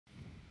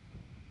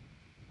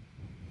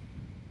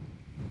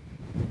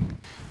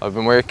I've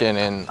been working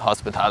in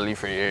hospitality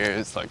for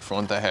years, like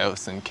front of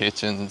house and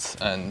kitchens,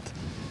 and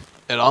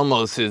it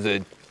almost is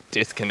a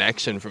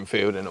disconnection from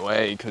food in a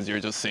way, because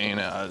you're just seeing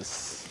it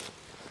as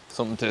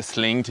something to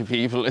sling to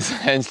people,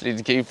 essentially,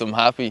 to keep them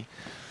happy.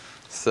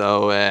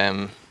 So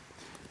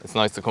it's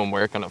nice to come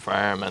work on a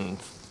farm and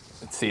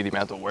see the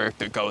amount of work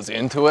that goes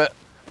into it.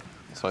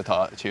 So I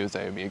thought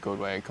Tuesday would be a good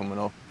way of coming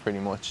up, pretty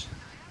much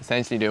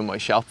essentially doing my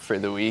shop for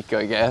the week,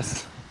 I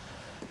guess.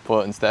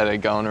 But instead of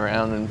going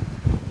around and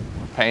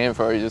paying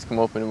for it, you just come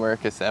up and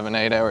work a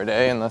 7-8 hour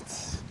day, and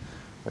that's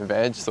my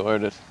veg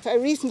sorted. I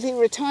recently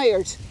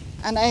retired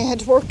and I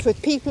had worked with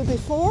people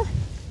before,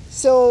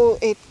 so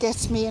it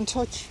gets me in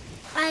touch.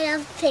 I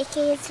love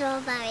picking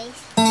strawberries.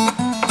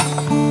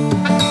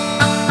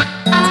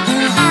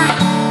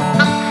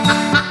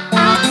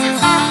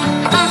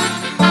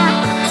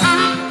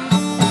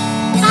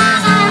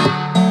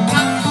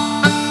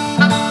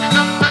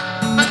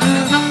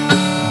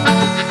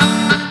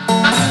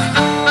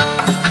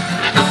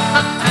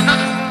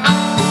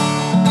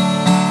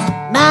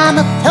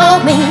 Mama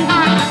told me,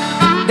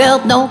 girl,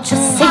 don't you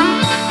see,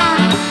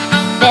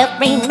 there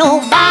ain't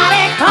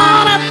nobody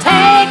gonna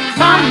take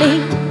from me.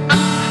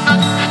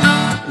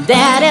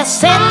 Daddy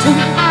said to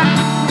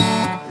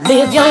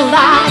live your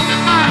life,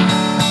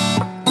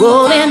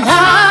 rolling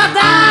her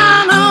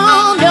down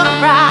on your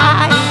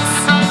rights.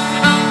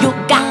 You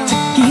got to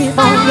give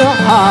all your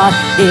heart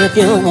if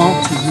you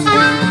want to.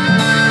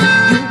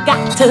 You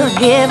got to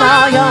give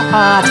all your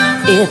heart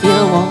if you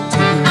want to.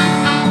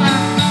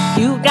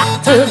 You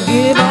got to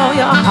give all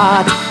your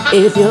heart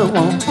if you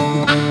want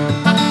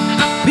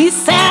to be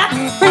set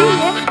free.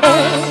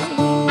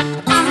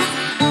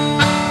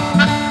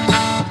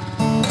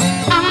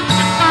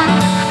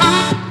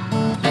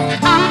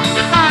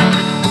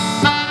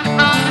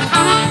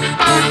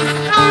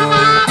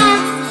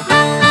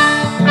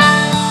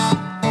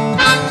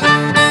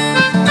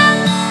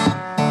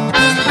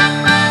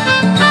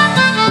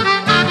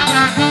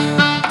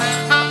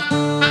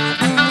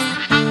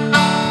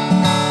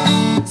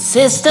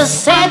 Sister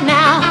said,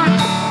 now,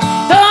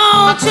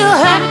 don't you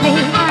hurt me.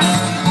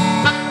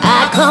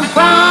 I come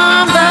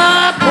from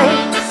the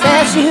place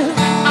as you.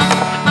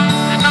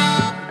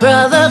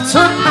 Brother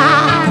took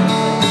my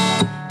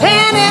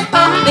penny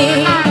for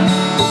me.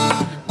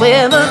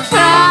 With a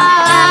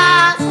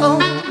cry, oh,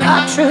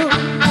 not true.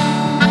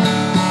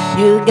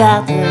 You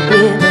got to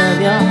give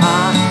of your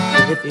heart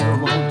if you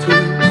want to.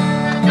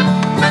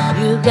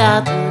 You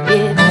got to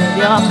give of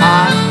your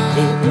heart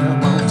if you want to.